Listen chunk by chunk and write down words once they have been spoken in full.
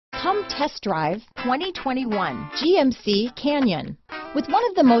Come test drive 2021 GMC Canyon. With one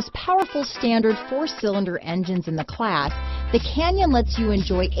of the most powerful standard 4-cylinder engines in the class, the Canyon lets you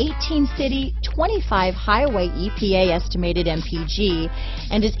enjoy 18 city, 25 highway EPA estimated MPG,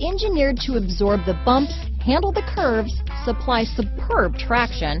 and is engineered to absorb the bumps, handle the curves, supply superb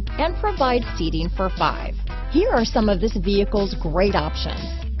traction, and provide seating for 5. Here are some of this vehicle's great options: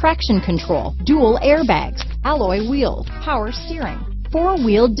 traction control, dual airbags, alloy wheels, power steering,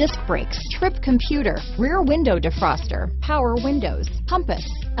 4-wheel disc brakes, trip computer, rear window defroster, power windows, compass,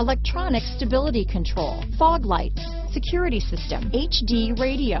 electronic stability control, fog lights, security system, HD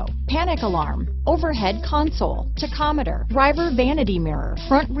radio, panic alarm, overhead console, tachometer, driver vanity mirror,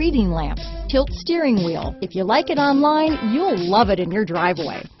 front reading lamps, tilt steering wheel. If you like it online, you'll love it in your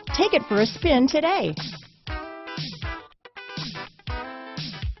driveway. Take it for a spin today.